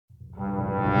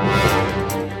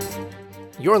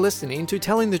You're listening to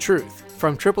Telling the Truth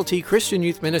from Triple T Christian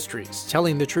Youth Ministries,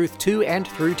 telling the truth to and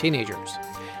through teenagers.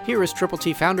 Here is Triple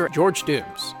T founder George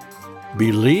Dooms.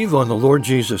 Believe on the Lord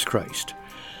Jesus Christ.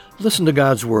 Listen to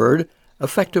God's Word,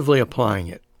 effectively applying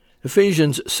it.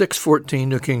 Ephesians 6:14,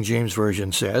 New King James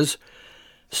Version says,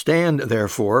 "Stand,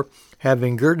 therefore,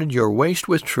 having girded your waist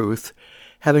with truth,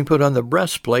 having put on the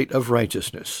breastplate of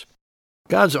righteousness."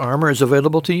 God's armor is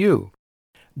available to you.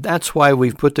 That's why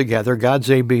we've put together God's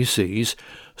ABCs,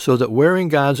 so that wearing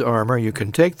God's armor, you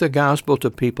can take the gospel to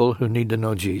people who need to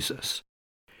know Jesus.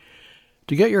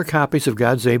 To get your copies of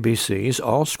God's ABCs,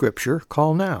 all Scripture,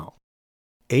 call now.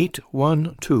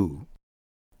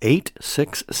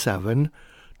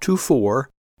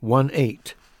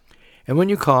 812-867-2418. And when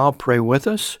you call, pray with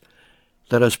us.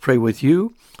 Let us pray with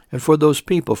you and for those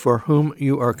people for whom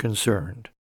you are concerned.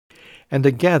 And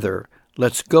together,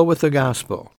 let's go with the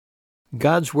gospel.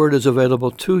 God's Word is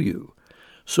available to you,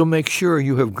 so make sure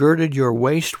you have girded your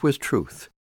waist with truth.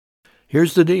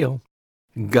 Here's the deal.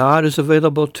 God is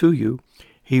available to you.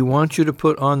 He wants you to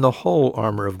put on the whole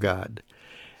armor of God.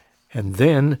 And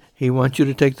then He wants you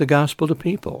to take the gospel to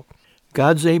people.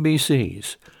 God's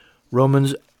ABCs,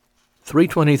 Romans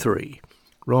 3:23,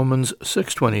 Romans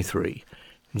 6:23,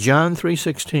 John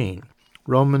 3:16,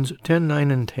 Romans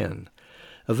 10:9 and 10.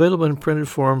 Available in printed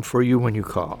form for you when you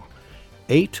call.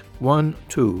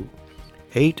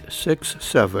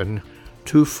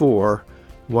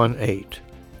 812-867-2418.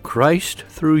 Christ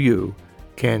through you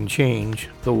can change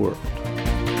the world.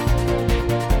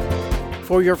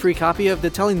 For your free copy of the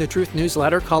Telling the Truth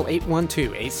newsletter, call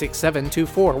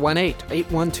 812-867-2418,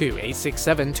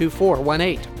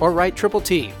 812-867-2418, or write Triple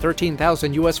T,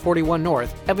 13,000 U.S. 41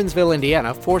 North, Evansville,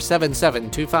 Indiana,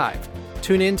 47725.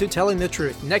 Tune in to Telling the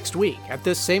Truth next week at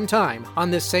this same time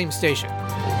on this same station.